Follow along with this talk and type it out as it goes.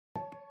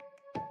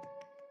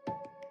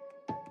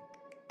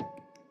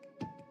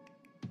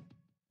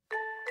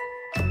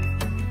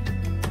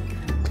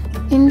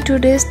In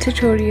today's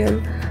tutorial,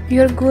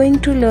 you are going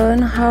to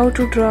learn how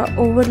to draw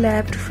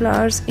overlapped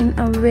flowers in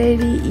a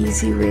very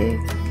easy way.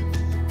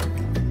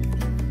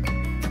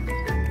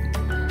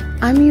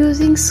 I'm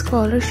using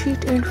Scholar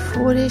Sheet and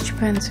 4H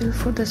pencil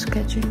for the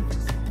sketching.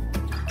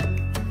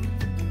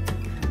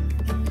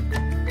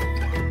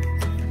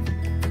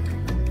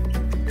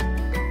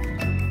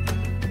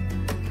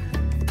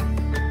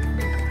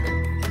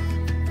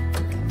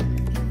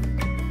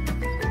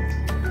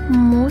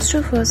 Most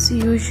of us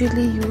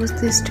usually use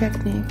this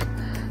technique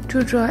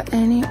to draw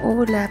any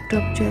overlapped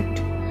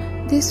object.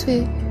 This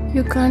way,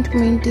 you can't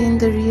maintain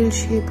the real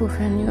shape of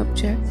any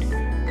object.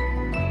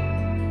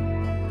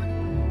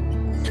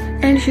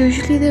 And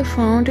usually they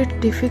found it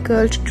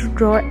difficult to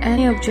draw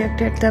any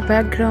object at the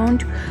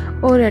background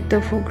or at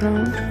the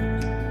foreground.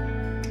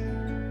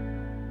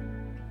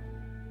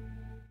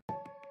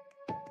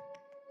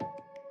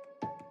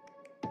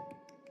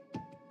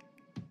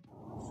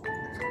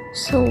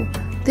 So,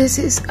 this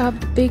is a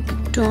big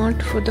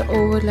taunt for the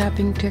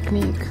overlapping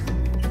technique.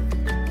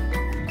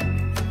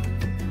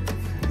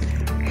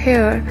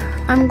 Here,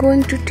 I'm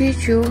going to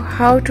teach you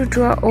how to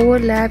draw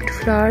overlapped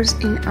flowers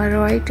in a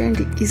right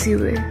and easy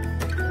way.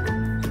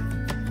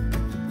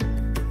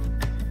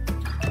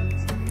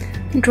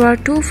 Draw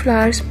two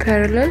flowers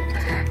parallel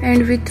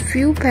and with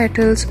few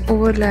petals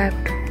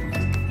overlapped.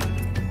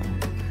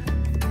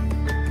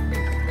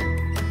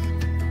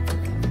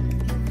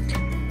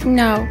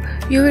 Now,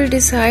 you will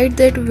decide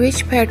that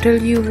which petal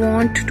you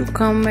want to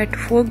come at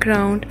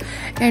foreground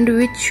and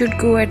which should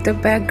go at the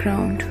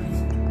background.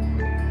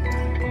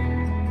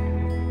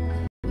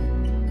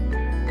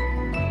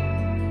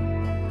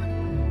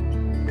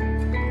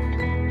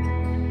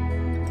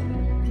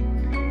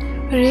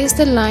 Erase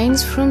the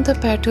lines from the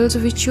petals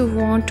which you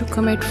want to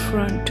come at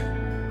front.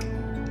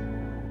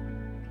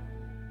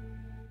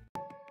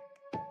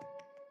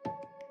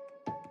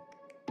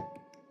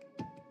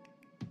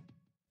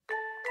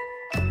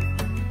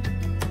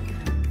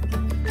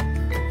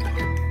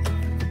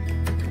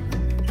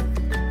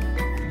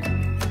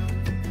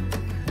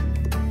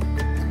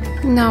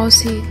 Now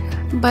see,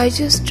 by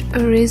just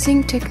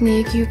erasing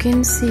technique you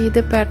can see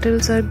the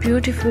petals are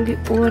beautifully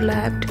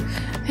overlapped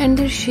and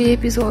their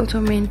shape is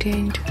also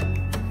maintained.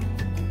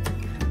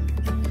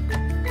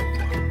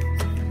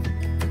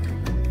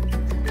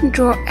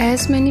 Draw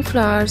as many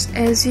flowers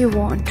as you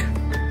want.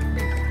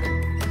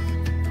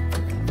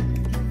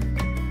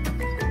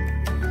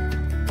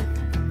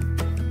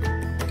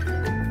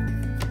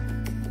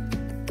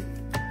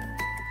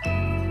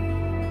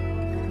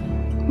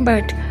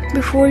 But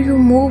before you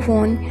move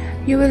on,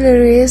 you will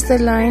erase the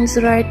lines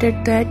right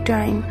at that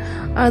time,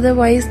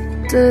 otherwise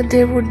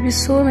there would be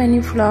so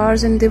many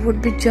flowers and they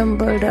would be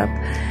jumbled up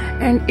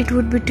and it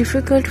would be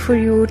difficult for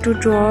you to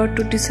draw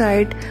to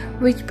decide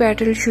which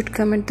petal should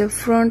come at the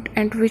front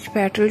and which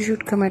petal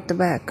should come at the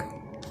back.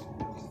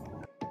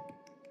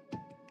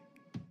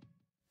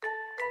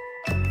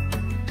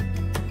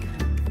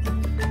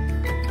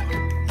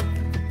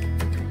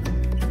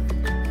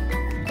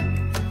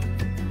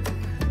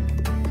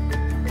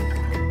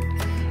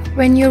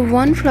 When your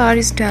one flower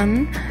is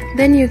done,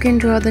 then you can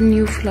draw the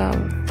new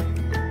flower.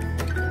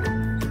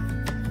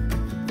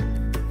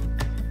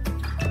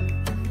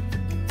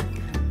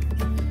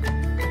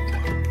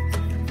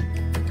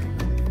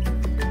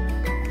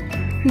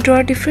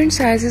 Draw different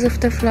sizes of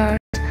the flowers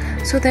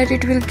so that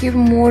it will give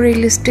more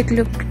realistic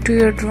look to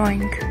your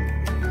drawing.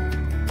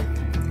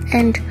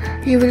 And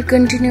you will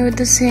continue with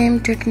the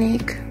same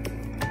technique.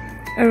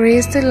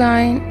 Erase the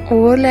line,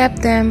 overlap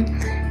them,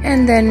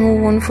 and then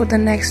move on for the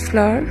next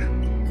flower.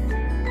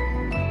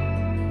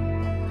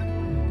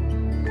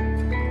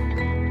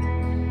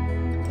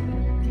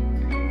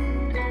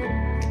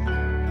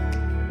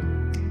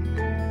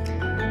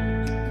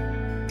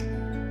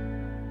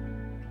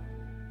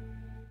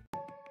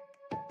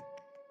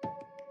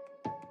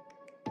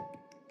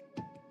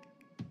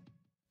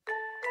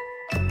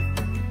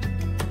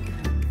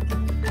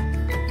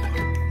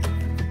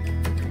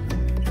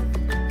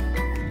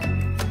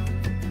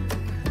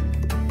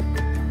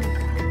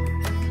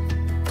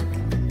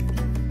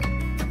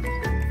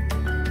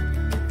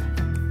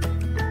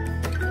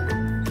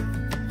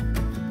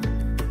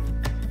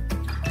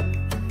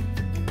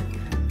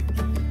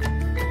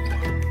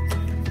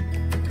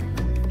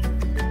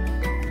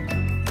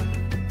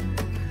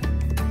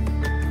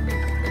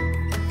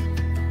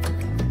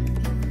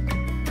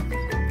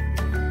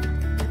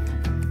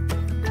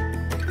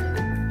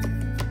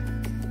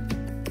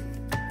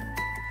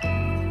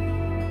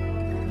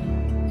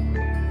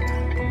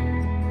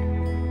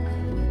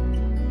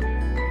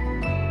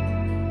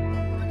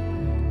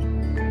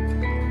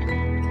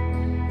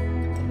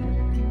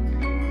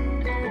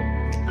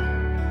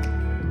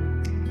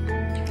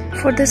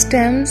 For the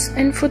stems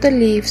and for the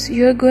leaves,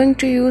 you are going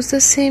to use the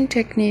same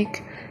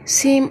technique,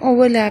 same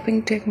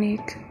overlapping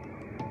technique.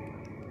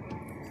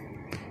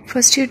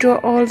 First you draw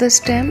all the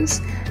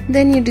stems,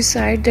 then you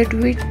decide that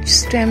which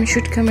stem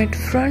should come at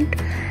front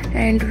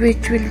and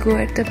which will go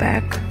at the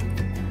back.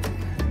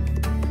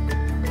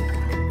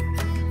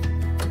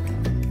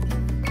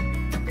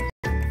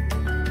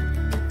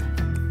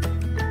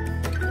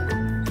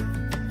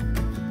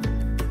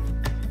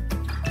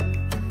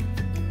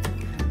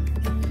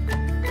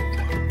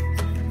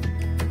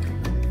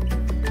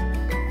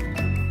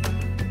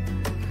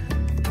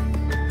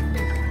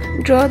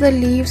 Draw the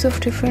leaves of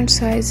different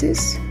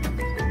sizes.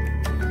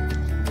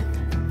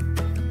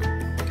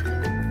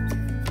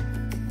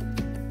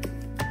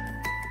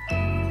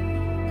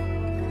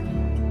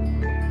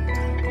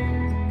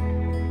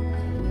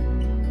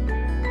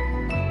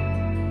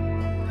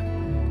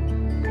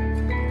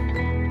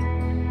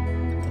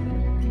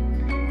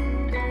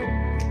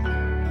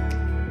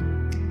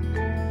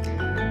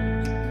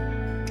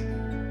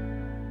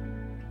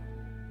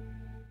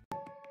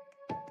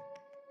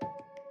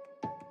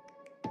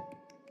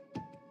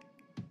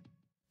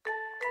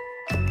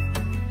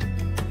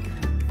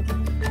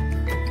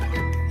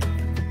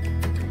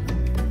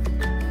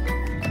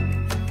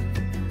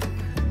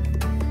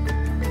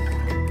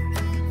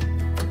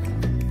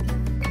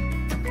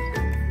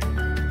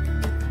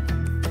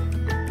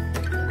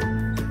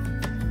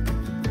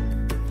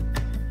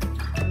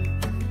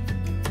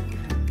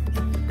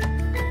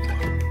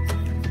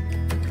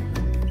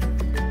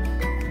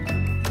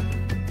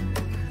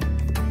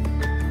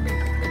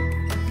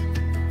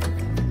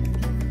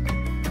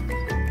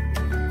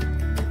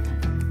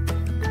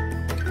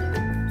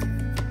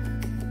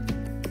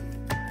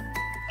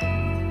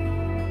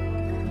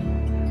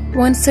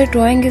 Once the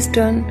drawing is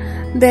done,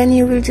 then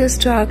you will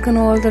just darken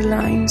all the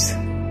lines.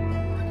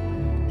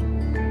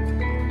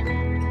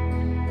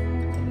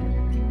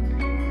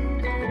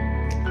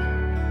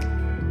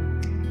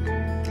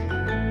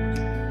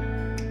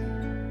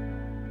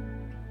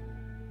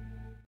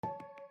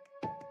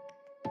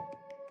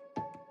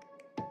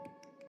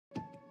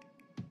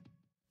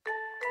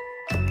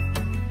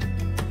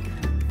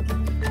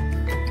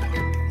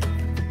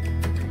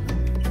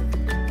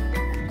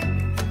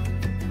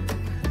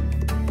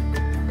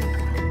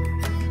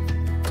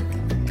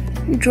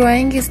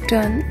 Drawing is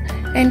done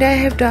and I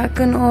have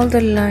darkened all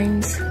the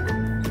lines.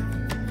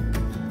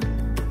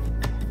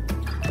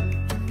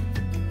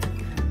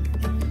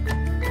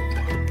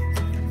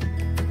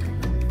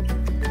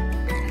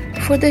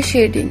 For the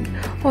shading,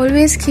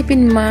 always keep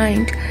in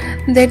mind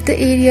that the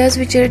areas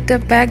which are at the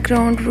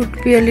background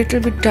would be a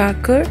little bit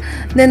darker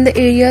than the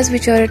areas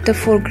which are at the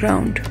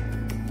foreground.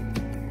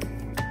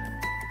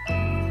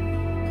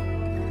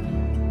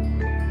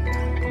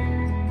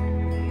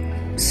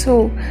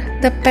 So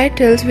the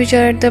petals which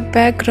are at the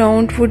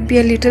background would be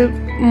a little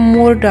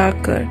more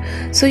darker,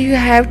 so you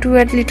have to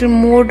add little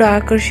more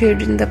darker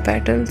shade in the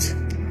petals.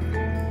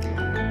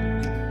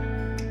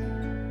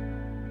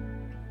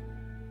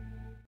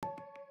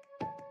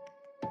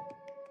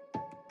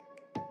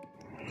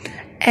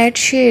 Add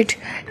shade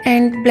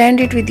and blend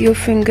it with your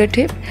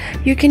fingertip.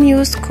 You can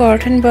use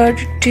cotton bud,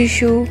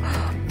 tissue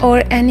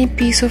or any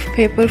piece of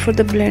paper for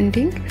the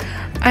blending.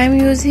 I am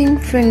using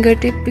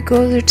fingertip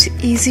because it's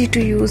easy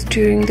to use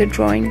during the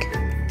drawing.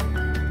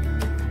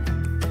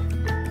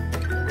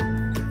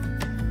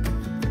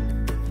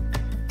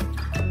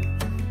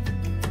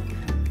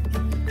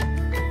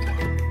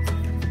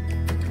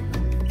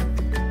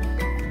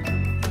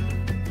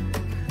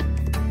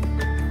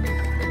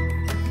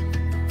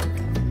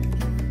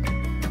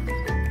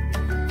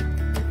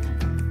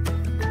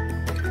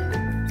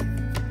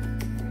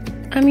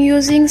 I'm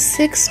using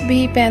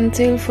 6B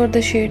pencil for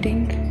the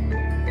shading.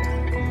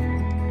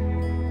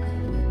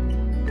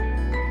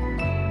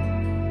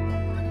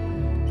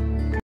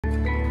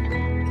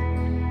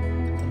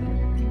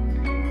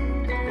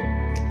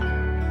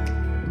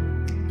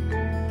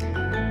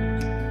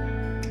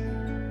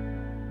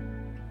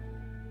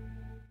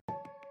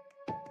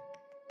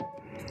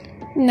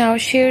 Now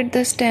shade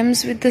the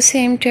stems with the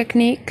same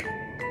technique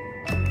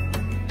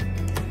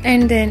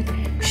and then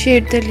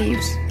shade the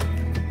leaves.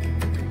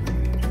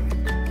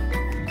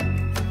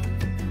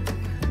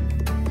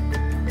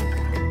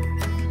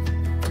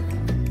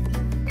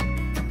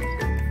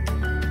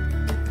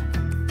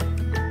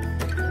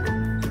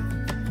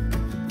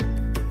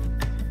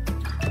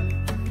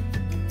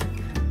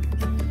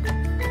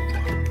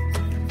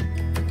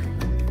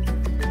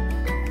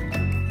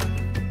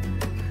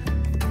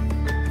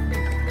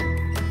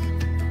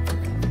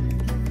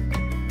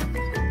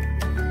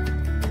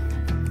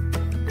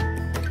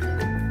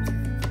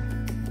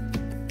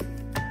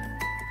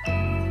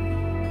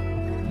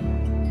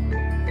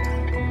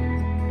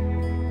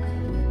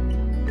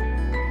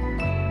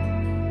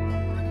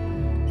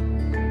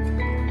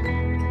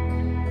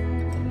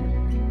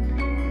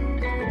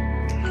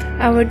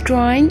 Our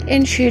drawing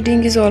and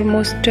shading is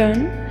almost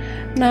done.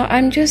 Now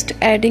I'm just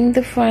adding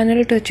the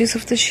final touches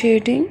of the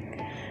shading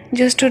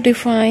just to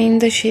define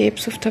the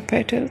shapes of the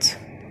petals.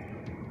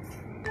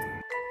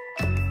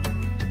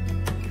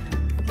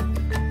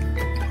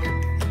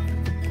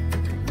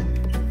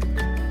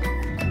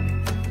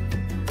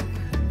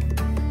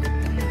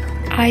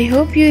 I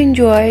hope you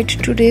enjoyed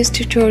today's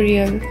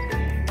tutorial.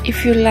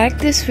 If you like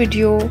this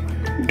video,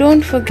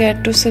 don't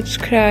forget to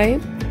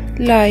subscribe,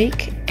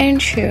 like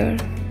and share.